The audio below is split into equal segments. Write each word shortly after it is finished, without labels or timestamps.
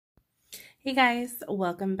Hey guys,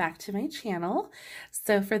 welcome back to my channel.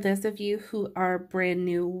 So for those of you who are brand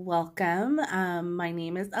new, welcome. My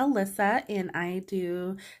name is Alyssa and I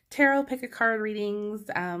do tarot pick-a-card readings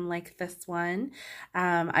like this one.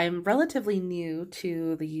 I'm relatively new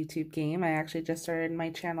to the YouTube game. I actually just started my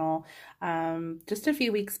channel just a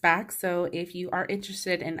few weeks back. So if you are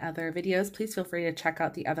interested in other videos, please feel free to check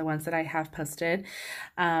out the other ones that I have posted.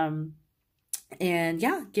 And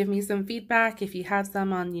yeah, give me some feedback if you have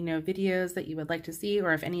some on, videos that you would like to see,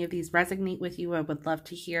 or if any of these resonate with you. I would love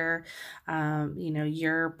to hear,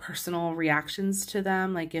 your personal reactions to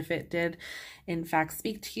them. Like if it did, in fact,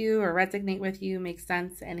 speak to you or resonate with you, make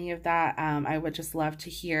sense, any of that. I would just love to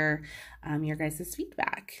hear your guys'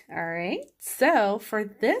 feedback. All right. So for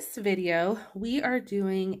this video, we are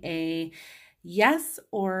doing a yes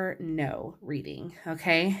or no reading.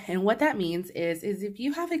 Okay. And what that means is if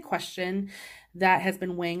you have a question that has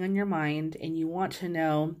been weighing on your mind and you want to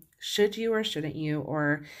know, should you or shouldn't you,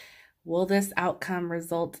 or will this outcome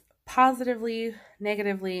result positively,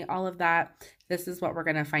 negatively, all of that, this is what we're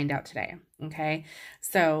going to find out today. Okay.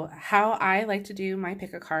 So how I like to do my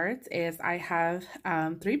pick-a-cards is I have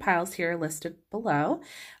 3 piles here listed below.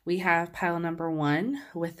 We have pile number 1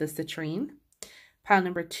 with the citrine, pile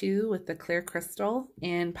number 2 with the clear crystal,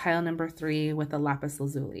 and pile number 3 with the lapis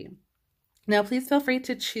lazuli. Now, please feel free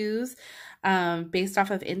to choose based off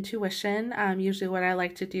of intuition. Usually what I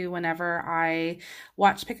like to do whenever I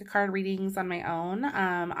watch pick-a-card readings on my own,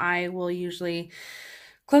 I will usually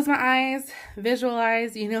close my eyes,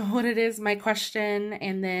 visualize, what it is, my question,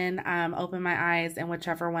 and then open my eyes, and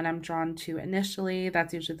whichever one I'm drawn to initially,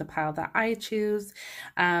 that's usually the pile that I choose.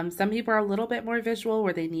 Some people are a little bit more visual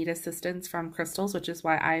where they need assistance from crystals, which is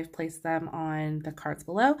why I've placed them on the cards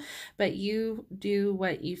below, but you do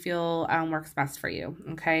what you feel works best for you,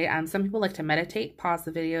 okay? Some people like to meditate. Pause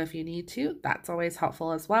the video if you need to. That's always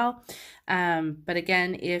helpful as well. But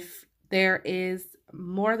again, if there is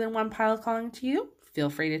more than one pile calling to you, feel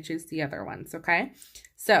free to choose the other ones, okay?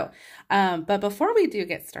 So, but before we do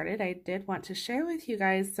get started, I did want to share with you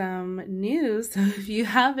guys some news. So if you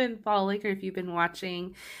have been following or if you've been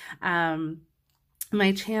watching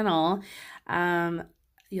my channel,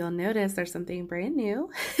 you'll notice there's something brand new.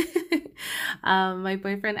 My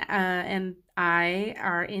boyfriend and I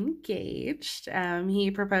are engaged.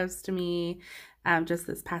 He proposed to me just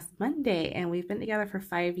this past Monday, and we've been together for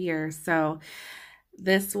 5 years. So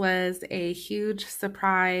this was a huge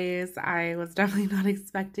surprise. I was definitely not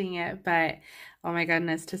expecting it, but oh my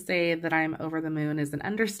goodness, to say that I'm over the moon is an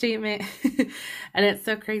understatement. And it's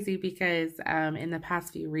so crazy because in the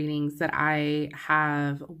past few readings that I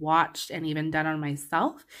have watched and even done on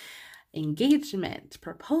myself, engagement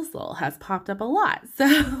proposal has popped up a lot.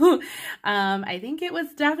 So I think it was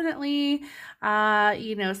definitely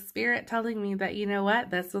spirit telling me that, what,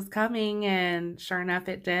 this was coming, and sure enough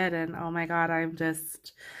it did. And oh my God, I'm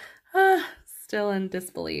just still in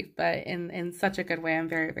disbelief, but in such a good way. I'm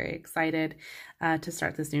very, very excited to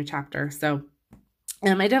start this new chapter. So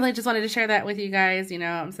I definitely just wanted to share that with you guys.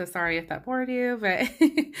 I'm so sorry if that bored you, but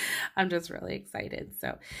I'm just really excited.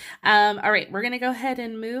 So, all right, we're going to go ahead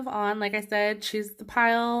and move on. Like I said, choose the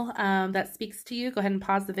pile that speaks to you. Go ahead and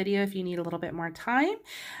pause the video if you need a little bit more time.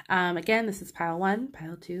 Again, this is pile 1,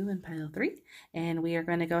 pile 2, and pile 3. And we are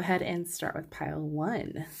going to go ahead and start with pile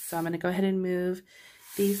 1. So I'm going to go ahead and move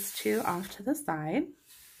these 2 off to the side.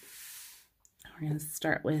 We're going to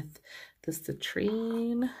start with the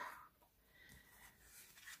citrine.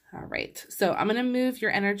 All right, so I'm going to move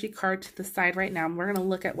your energy card to the side right now. We're going to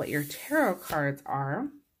look at what your tarot cards are.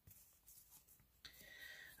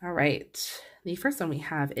 All right, the first one we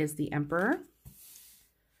have is the Emperor.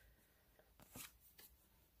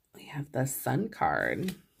 We have the Sun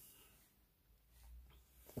card.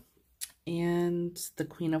 And the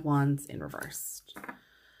Queen of Wands in reverse.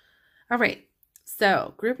 All right,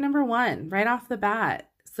 so group number 1, right off the bat.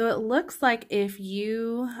 So it looks like if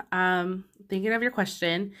you, thinking of your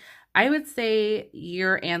question, I would say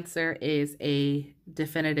your answer is a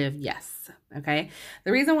definitive yes, okay?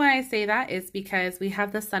 The reason why I say that is because we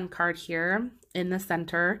have the Sun card here in the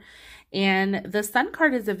center, and the Sun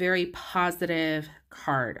card is a very positive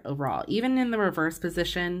card overall. Even in the reverse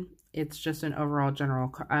position, it's just an overall general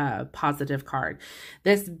positive card.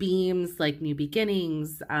 This beams like new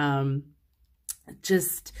beginnings,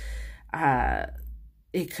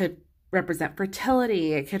 it could represent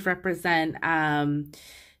fertility. It could represent,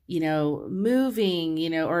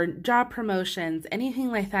 moving, or job promotions,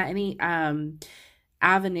 anything like that. Any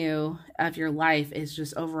avenue of your life is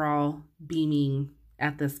just overall beaming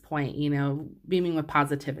at this point, beaming with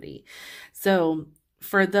positivity. So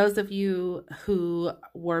for those of you who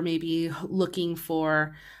were maybe looking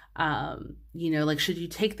for You know, like, should you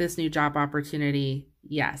take this new job opportunity?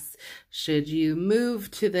 Yes. Should you move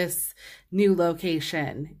to this new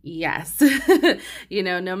location? Yes. You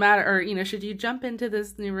know, no matter, or, you know, should you jump into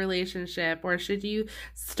this new relationship, or should you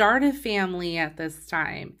start a family at this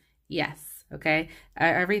time? Yes. Okay.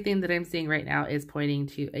 Everything that I'm seeing right now is pointing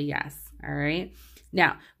to a yes. All right.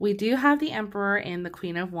 Now, we do have the Emperor and the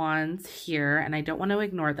Queen of Wands here, and I don't want to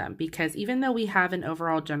ignore them, because even though we have an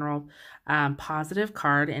overall general positive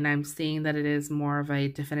card, and I'm seeing that it is more of a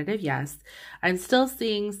definitive yes, I'm still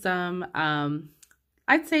seeing some,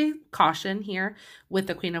 I'd say, caution here with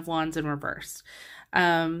the Queen of Wands in reverse.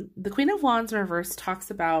 The Queen of Wands in reverse talks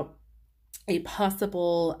about a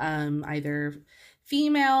possible either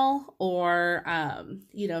female or,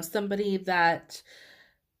 you know, somebody that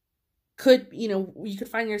could, you know, you could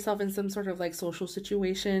find yourself in some sort of like social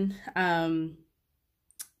situation,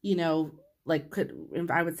 you know, like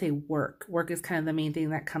I would say work is kind of the main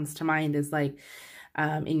thing that comes to mind, is like,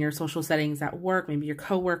 in your social settings at work, maybe your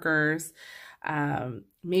coworkers,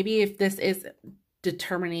 maybe if this is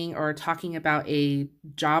determining or talking about a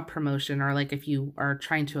job promotion, or like if you are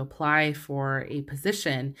trying to apply for a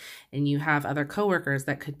position and you have other coworkers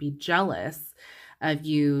that could be jealous of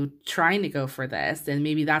you trying to go for this, and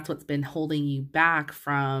maybe that's what's been holding you back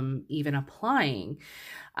from even applying.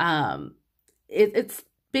 It's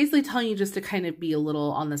basically telling you just to kind of be a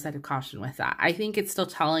little on the side of caution with that. I think it's still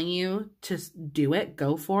telling you to do it,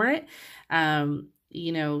 go for it.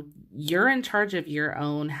 You know, you're in charge of your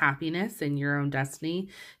own happiness and your own destiny.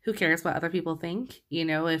 Who cares what other people think? You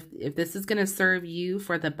know, if this is going to serve you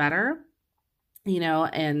for the better, you know,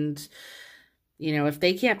 and, you know, if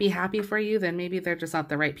they can't be happy for you, then maybe they're just not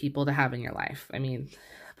the right people to have in your life. I mean,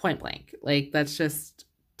 point blank, like, that's just,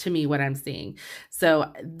 to me, what I'm seeing.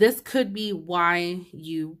 So this could be why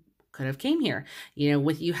you could have came here, you know,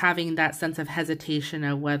 with you having that sense of hesitation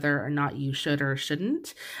of whether or not you should or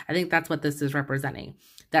shouldn't. I think that's what this is representing,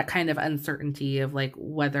 that kind of uncertainty of like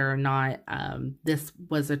whether or not this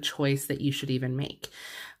was a choice that you should even make.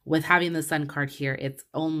 With having the Sun card here, it's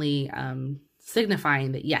only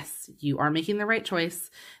signifying that yes, you are making the right choice.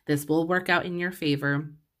 This will work out in your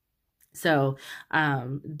favor. So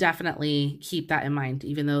definitely keep that in mind,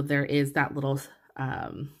 even though there is that little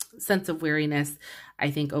sense of weariness.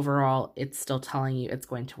 I think overall it's still telling you it's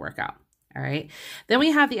going to work out. All right. Then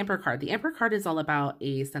we have the Emperor card. The Emperor card is all about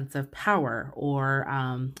a sense of power or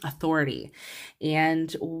authority.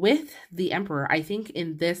 And with the Emperor, I think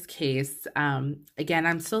in this case, again,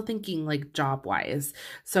 I'm still thinking like job wise.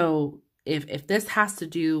 So if this has to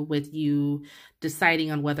do with you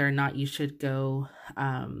deciding on whether or not you should go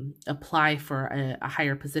apply for a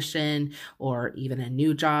higher position or even a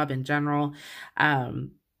new job in general,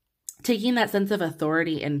 taking that sense of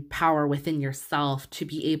authority and power within yourself to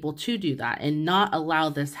be able to do that and not allow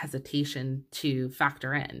this hesitation to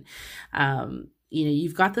factor in. You know,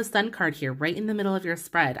 you've got the Sun card here right in the middle of your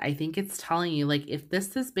spread. I think it's telling you, like, if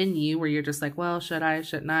this has been you where you're just like, well, should I,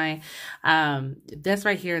 shouldn't I? This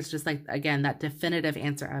right here is just like, again, that definitive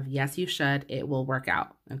answer of yes, you should, it will work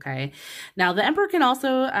out. Okay. Now the Emperor can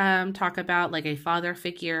also talk about like a father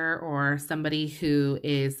figure or somebody who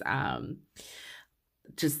is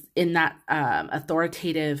just in that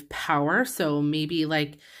authoritative power. So maybe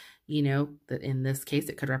like, you know, that in this case,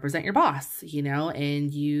 it could represent your boss, you know,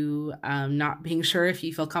 and you not being sure if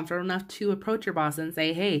you feel comfortable enough to approach your boss and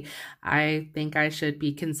say, hey, I think I should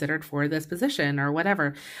be considered for this position or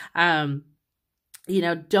whatever. You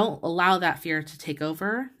know, don't allow that fear to take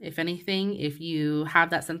over. If anything, if you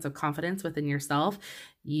have that sense of confidence within yourself,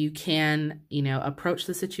 you can, you know, approach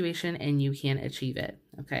the situation and you can achieve it.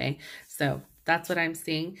 Okay. So that's what I'm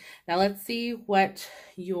seeing. Now let's see what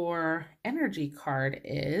your energy card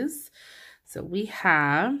is. So we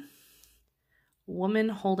have woman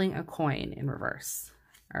holding a coin in reverse.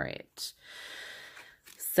 All right.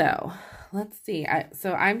 So let's see.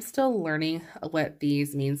 So I'm still learning what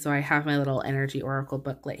these mean. So I have my little energy oracle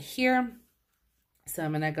booklet here. So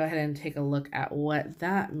I'm going to go ahead and take a look at what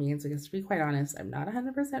that means. Because to be quite honest, I'm not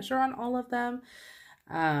 100% sure on all of them.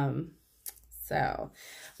 So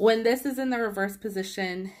when this is in the reverse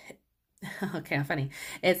position, okay, how funny.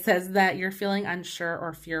 It says that you're feeling unsure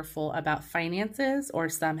or fearful about finances or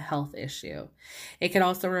some health issue. It could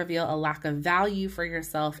also reveal a lack of value for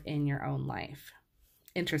yourself in your own life.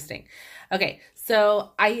 Interesting. Okay,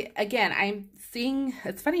 so I'm seeing,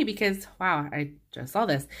 it's funny because, wow, I just saw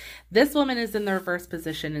this. This woman is in the reverse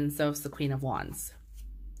position, and so is the Queen of Wands.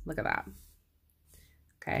 Look at that.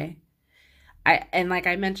 Okay. And like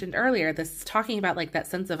I mentioned earlier, this is talking about like that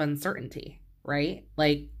sense of uncertainty, right?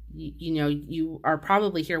 Like, you know, you are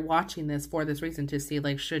probably here watching this for this reason to see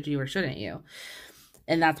like, should you or shouldn't you?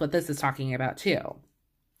 And that's what this is talking about too.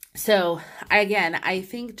 So again, I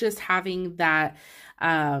think just having that,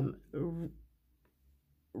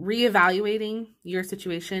 reevaluating your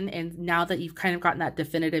situation, and now that you've kind of gotten that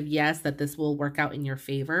definitive yes that this will work out in your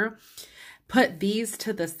favor, put these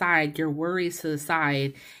to the side, your worries to the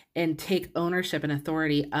side, and take ownership and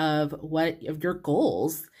authority of your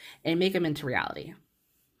goals and make them into reality.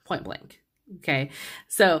 Point blank. Okay.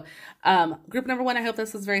 So, group number 1, I hope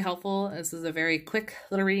this was very helpful. This is a very quick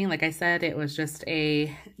little reading. Like I said, it was just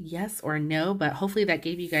a yes or no, but hopefully that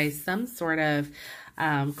gave you guys some sort of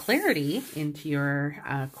clarity into your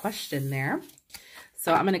question there.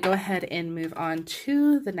 So I'm going to go ahead and move on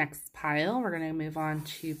to the next pile. We're going to move on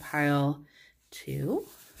to pile 2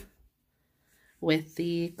 with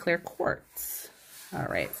the clear quartz. All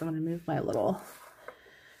right, so I'm going to move my little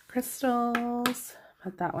crystals,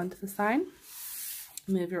 put that one to the side,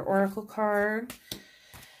 move your oracle card,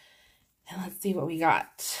 and let's see what we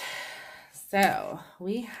got. So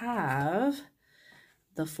we have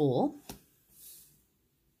the Fool,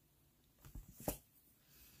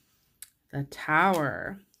 the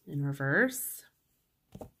Tower in reverse,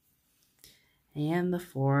 and the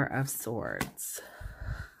 4 of Swords.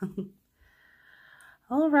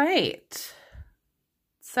 All right.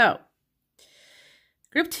 So,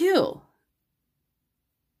 group 2.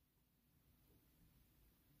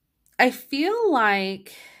 I feel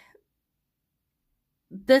like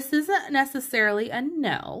this isn't necessarily a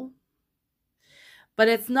no, but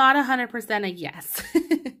it's not 100% a yes.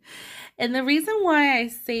 And the reason why I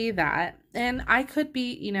say that, and I could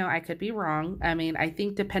be, I could be wrong. I mean, I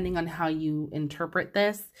think depending on how you interpret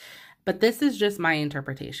this, but this is just my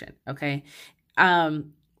interpretation, okay?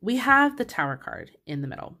 We have the Tower card in the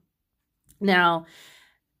middle. Now,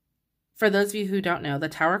 for those of you who don't know, the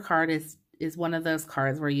Tower card is one of those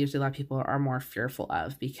cards where usually a lot of people are more fearful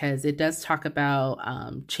of, because it does talk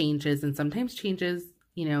about changes, and sometimes changes,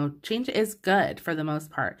 change is good for the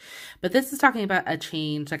most part. But this is talking about a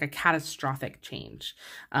change, like a catastrophic change,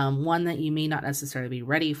 one that you may not necessarily be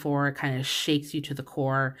ready for. It kind of shakes you to the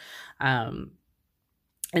core and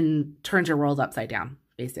turns your world upside down,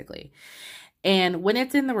 basically. And when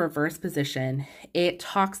it's in the reverse position, it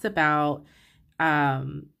talks about,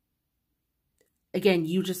 again,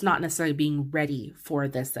 you just not necessarily being ready for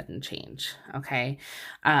this sudden change, okay?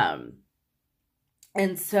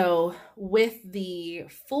 And so with the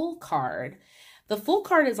Fool card, the Fool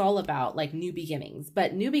card is all about like new beginnings,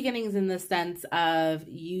 but new beginnings in the sense of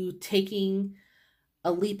you taking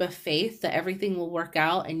a leap of faith that everything will work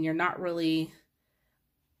out, and you're not really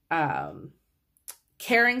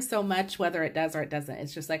caring so much whether it does or it doesn't.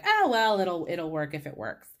 It's just like, oh, well, it'll work if it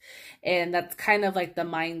works. And that's kind of like the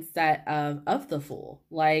mindset of the Fool.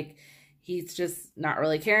 Like, he's just not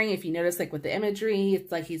really caring. If you notice, like with the imagery,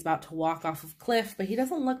 it's like he's about to walk off of a cliff, but he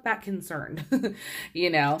doesn't look that concerned,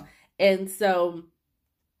 And so,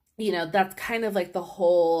 that's kind of like the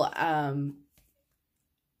whole, I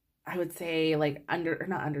would say like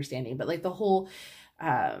not understanding, but like the whole,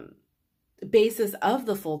 basis of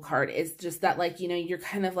the Fool card is just that, like, you're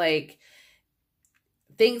kind of like,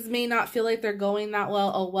 things may not feel like they're going that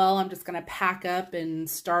well. Oh, well, I'm just going to pack up and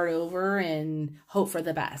start over and hope for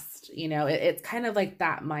the best. It's kind of like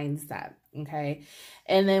that mindset. Okay.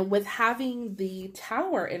 And then with having the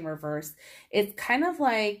Tower in reverse, it's kind of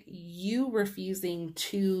like you refusing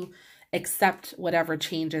to accept whatever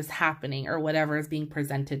change is happening or whatever is being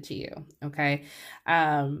presented to you. Okay.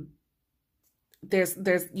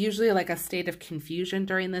 There's usually like a state of confusion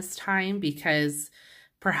during this time, because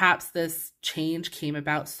perhaps this change came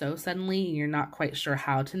about so suddenly and you're not quite sure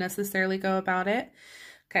how to necessarily go about it.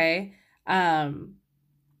 Okay.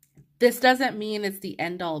 This doesn't mean it's the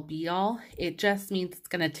end all be all. It just means it's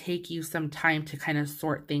going to take you some time to kind of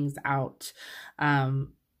sort things out,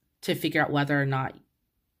 to figure out whether or not,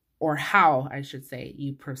 or how, I should say,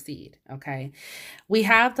 you proceed, okay? We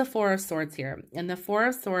have the 4 of Swords here, and the 4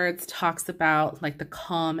 of Swords talks about, like, the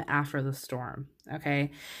calm after the storm,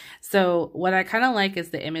 okay? So what I kind of like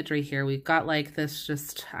is the imagery here. We've got, like, this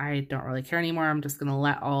just, I don't really care anymore. I'm just going to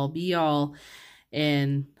let all be all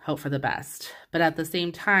and hope for the best. But at the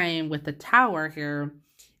same time, with the Tower here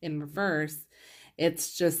in reverse,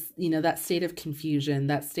 it's just, that state of confusion,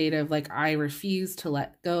 that state of like, I refuse to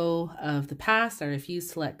let go of the past. I refuse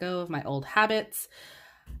to let go of my old habits.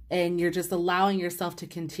 And you're just allowing yourself to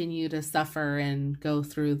continue to suffer and go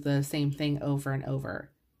through the same thing over and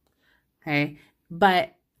over. Okay.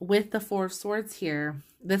 But with the 4 of Swords here,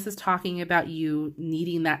 this is talking about you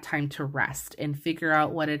needing that time to rest and figure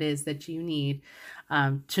out what it is that you need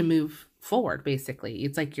to move forward, basically.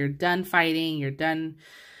 It's like you're done fighting, you're done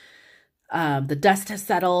the dust has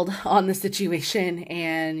settled on the situation,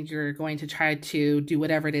 and you're going to try to do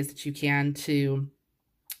whatever it is that you can to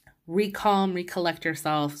recollect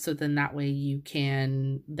yourself, so then that way you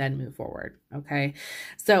can then move forward. Okay.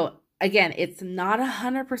 So again, it's not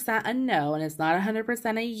 100% a no, and it's not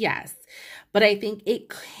 100% a yes, but I think it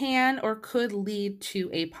can or could lead to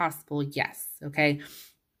a possible yes. Okay.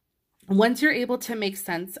 Once you're able to make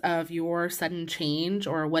sense of your sudden change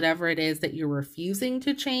or whatever it is that you're refusing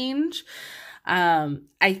to change,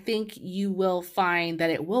 I think you will find that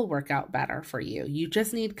it will work out better for you. You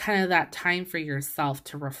just need kind of that time for yourself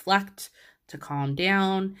to reflect, to calm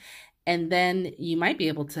down, and then you might be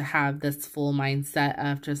able to have this full mindset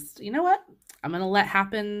of just, you know what, I'm going to let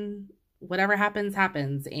happen. Whatever happens,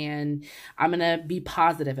 happens, and I'm going to be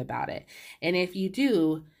positive about it. And if you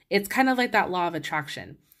do, it's kind of like that law of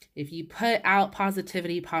attraction. If you put out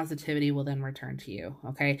positivity, positivity will then return to you.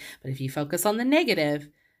 Okay. But if you focus on the negative,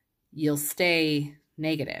 you'll stay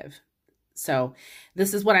negative. So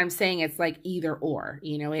this is what I'm saying. It's like either or,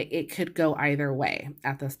 you know, it could go either way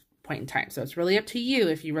at this point in time. So it's really up to you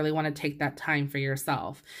if you really want to take that time for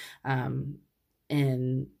yourself.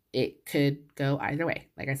 And it could go either way,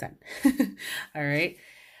 like I said. All right.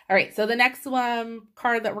 All right. So the next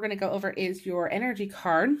card that we're going to go over is your energy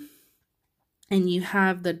card. And you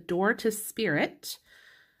have the Door to Spirit,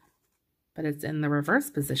 but it's in the reverse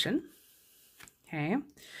position. Okay.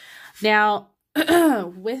 Now,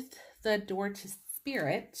 with the Door to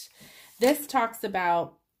Spirit, this talks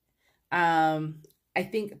about, I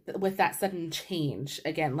think with that sudden change,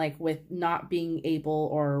 again, like with not being able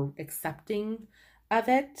or accepting of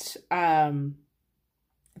it,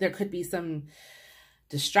 there could be some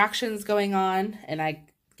distractions going on. And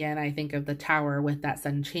Again, I think of the Tower with that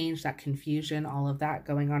sudden change, that confusion, all of that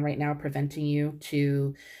going on right now, preventing you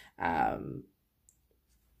to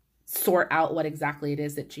sort out what exactly it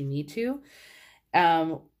is that you need to.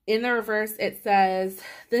 In the reverse, it says,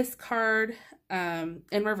 this card, in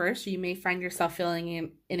reverse, you may find yourself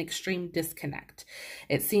feeling an extreme disconnect.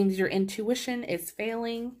 It seems your intuition is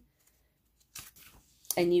failing,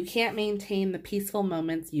 and you can't maintain the peaceful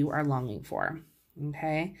moments you are longing for.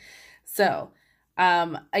 Okay, so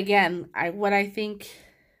again, what I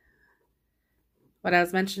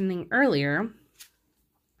was mentioning earlier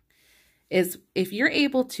is if you're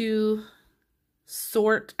able to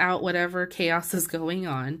sort out whatever chaos is going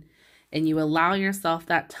on and you allow yourself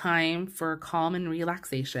that time for calm and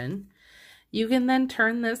relaxation, you can then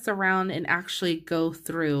turn this around and actually go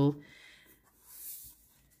through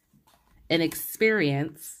and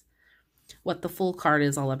experience what the Fool card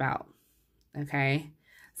is all about. Okay.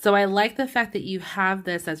 So I like the fact that you have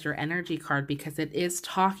this as your energy card because it is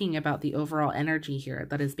talking about the overall energy here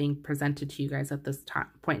that is being presented to you guys at this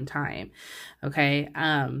point in time. Okay.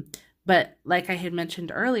 But like I had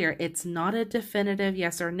mentioned earlier, it's not a definitive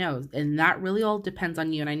yes or no. And that really all depends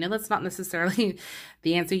on you. And I know that's not necessarily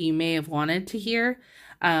the answer you may have wanted to hear.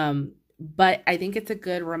 But I think it's a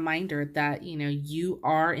good reminder that, you know, you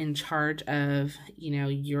are in charge of, you know,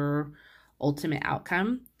 your ultimate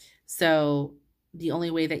outcome. So the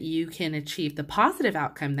only way that you can achieve the positive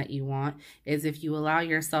outcome that you want is if you allow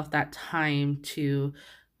yourself that time to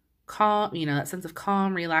calm, you know, that sense of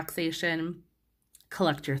calm, relaxation,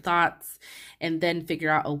 collect your thoughts, and then figure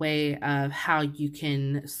out a way of how you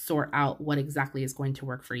can sort out what exactly is going to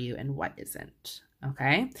work for you and what isn't.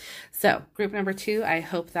 Okay. So group number 2, I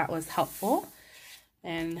hope that was helpful.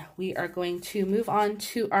 And we are going to move on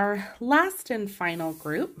to our last and final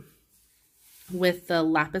group with the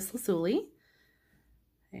lapis lazuli.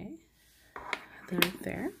 Okay,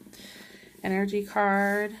 there. Energy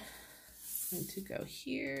card. I'm going to go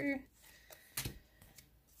here.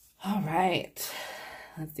 All right.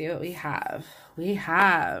 Let's see what we have. We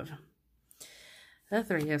have the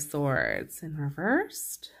 3 of Swords in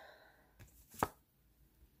reversed.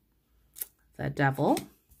 The Devil.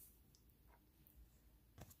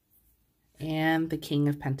 And the King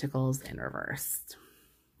of Pentacles in reversed.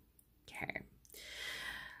 Okay.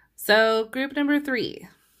 So group number 3.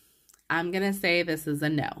 I'm going to say this is a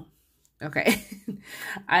no. Okay.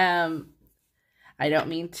 I don't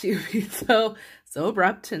mean to be so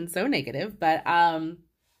abrupt and so negative, but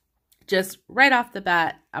just right off the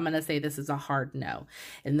bat, I'm going to say this is a hard no.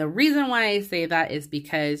 And the reason why I say that is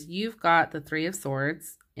because you've got the 3 of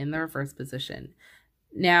Swords in the reverse position.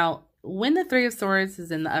 Now, when the 3 of Swords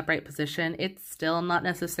is in the upright position, it's still not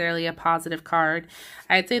necessarily a positive card.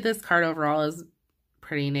 I'd say this card overall is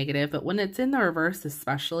pretty negative, but when it's in the reverse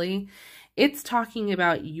especially, it's talking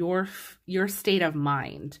about your state of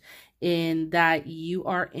mind, in that you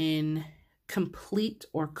are in complete,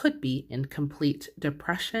 or could be in complete,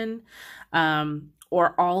 depression,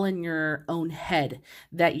 or all in your own head,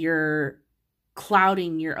 that you're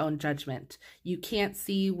clouding your own judgment. You can't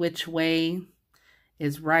see which way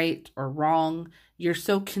is right or wrong. You're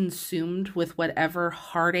so consumed with whatever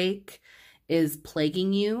heartache is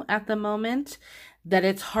plaguing you at the moment that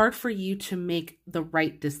it's hard for you to make the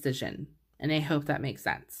right decision. And I hope that makes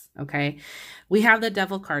sense. Okay. We have the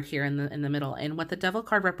Devil card here in the middle. And what the Devil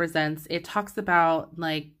card represents, it talks about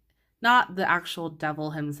like not the actual devil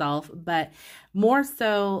himself, but more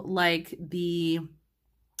so like the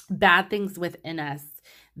bad things within us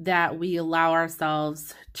that we allow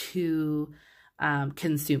ourselves to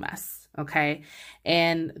consume us. Okay.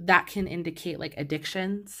 And that can indicate like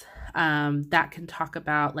addictions. That can talk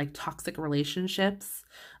about like toxic relationships.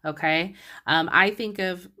 Okay. I think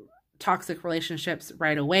of toxic relationships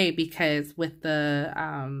right away because with the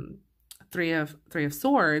three of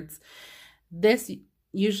swords, this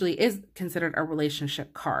usually is considered a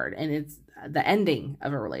relationship card, and it's the ending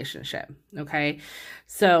of a relationship. Okay.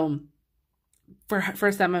 So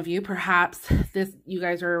for some of you, perhaps you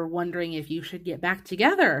guys are wondering if you should get back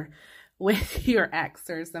together with your ex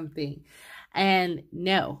or something. And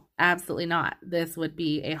no, absolutely not. This would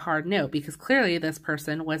be a hard no, because clearly this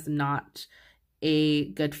person was not a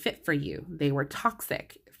good fit for you. They were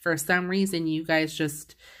toxic. For some reason, you guys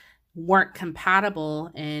just weren't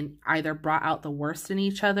compatible and either brought out the worst in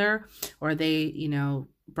each other, or they,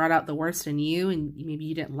 brought out the worst in you, and maybe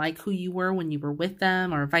you didn't like who you were when you were with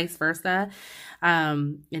them, or vice versa.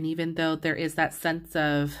 And even though there is that sense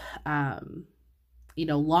of,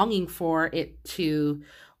 longing for it to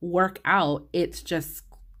work out, it's just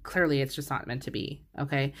not meant to be.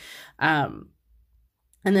 Okay. And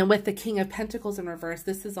then with the King of Pentacles in reverse,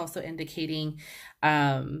 this is also indicating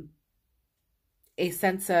a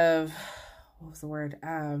sense of, what was the word?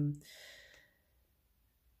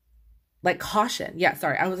 Like caution. Yeah,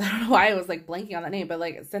 sorry. I don't know why I was like blanking on that name, but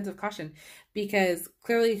like a sense of caution, because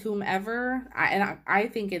clearly whomever, I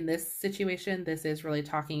think in this situation, this is really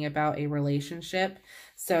talking about a relationship.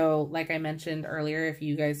 So like I mentioned earlier, if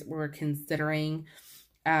you guys were considering,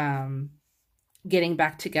 getting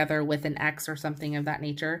back together with an ex or something of that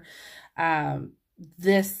nature,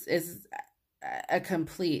 this is a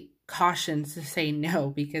complete caution to say no,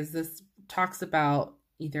 because this talks about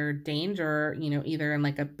either danger, either in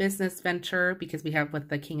like a business venture, because we have with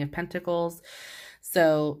the King of Pentacles.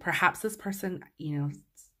 So perhaps this person,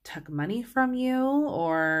 took money from you,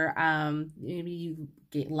 or maybe you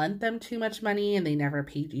lent them too much money and they never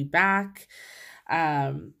paid you back.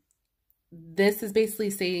 This is basically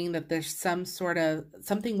saying that there's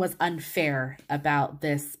something was unfair about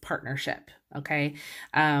this partnership. Okay.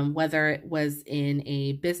 Whether it was in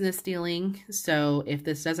a business dealing. So if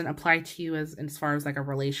this doesn't apply to you as far as like a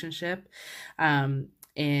relationship,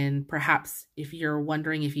 and perhaps if you're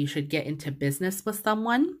wondering if you should get into business with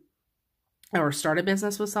someone or start a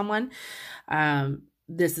business with someone,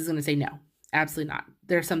 this is going to say no, absolutely not.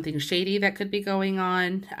 There's something shady that could be going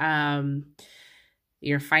on.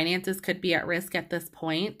 Your finances could be at risk at this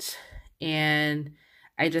point. And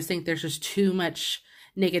I just think there's just too much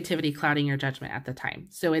negativity clouding your judgment at the time.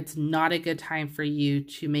 So it's not a good time for you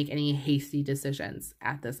to make any hasty decisions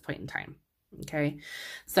at this point in time. Okay.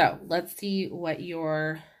 So let's see what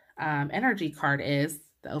your energy card is,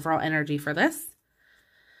 the overall energy for this.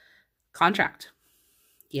 Contract.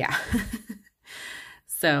 Yeah.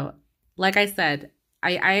 So like I said,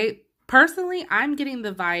 I personally, I'm getting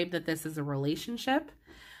the vibe that this is a relationship.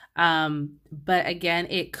 But again,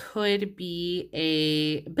 it could be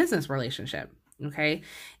a business relationship. Okay.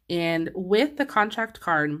 And with the contract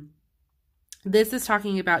card, this is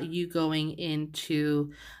talking about you going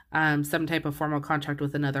into some type of formal contract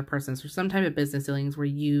with another person. So some type of business dealings where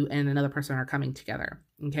you and another person are coming together.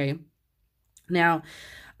 Okay. Now,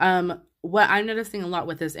 what I'm noticing a lot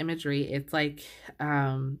with this imagery, it's like,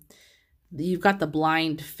 you've got the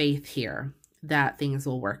blind faith here that things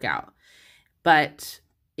will work out. But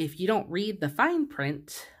if you don't read the fine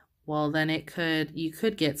print, well, then you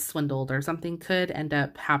could get swindled, or something could end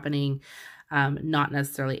up happening, not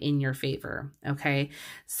necessarily in your favor. Okay.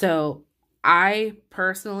 So I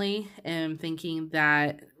personally am thinking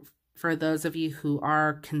that for those of you who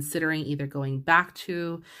are considering either going back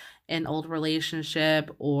to an old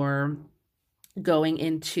relationship or going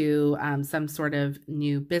into some sort of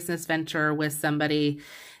new business venture with somebody,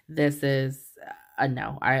 this is a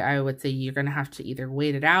no. I would say you're going to have to either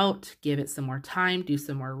wait it out, give it some more time, do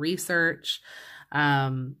some more research,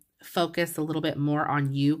 focus a little bit more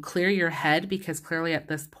on you, clear your head, because clearly at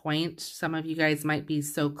this point, some of you guys might be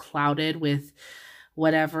so clouded with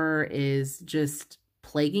whatever is just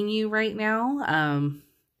plaguing you right now.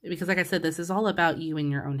 Because like I said, this is all about you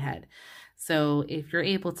in your own head. So if you're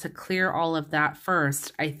able to clear all of that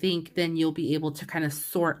first, I think then you'll be able to kind of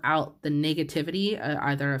sort out the negativity,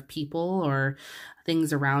 either of people or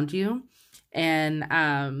things around you. And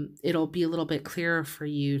it'll be a little bit clearer for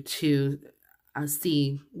you to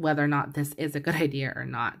see whether or not this is a good idea or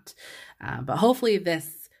not. But hopefully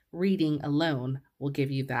this reading alone will give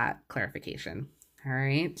you that clarification. All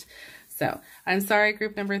right. So I'm sorry,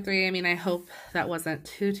 group number 3. I mean, I hope that wasn't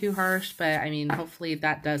too harsh, but I mean, hopefully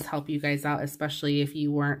that does help you guys out, especially if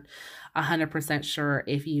you weren't 100% sure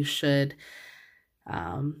if you should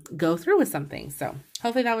go through with something. So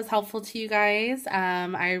hopefully that was helpful to you guys.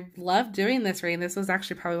 I love doing this reading. This was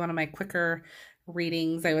actually probably one of my quicker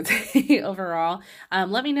readings, I would say, overall.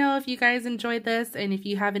 Let me know if you guys enjoyed this, and if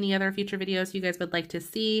you have any other future videos you guys would like to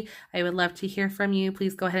see. I would love to hear from you.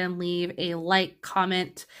 Please go ahead and leave a like,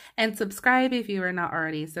 comment, and subscribe if you are not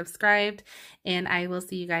already subscribed, and I will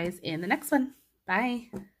see you guys in the next one. Bye.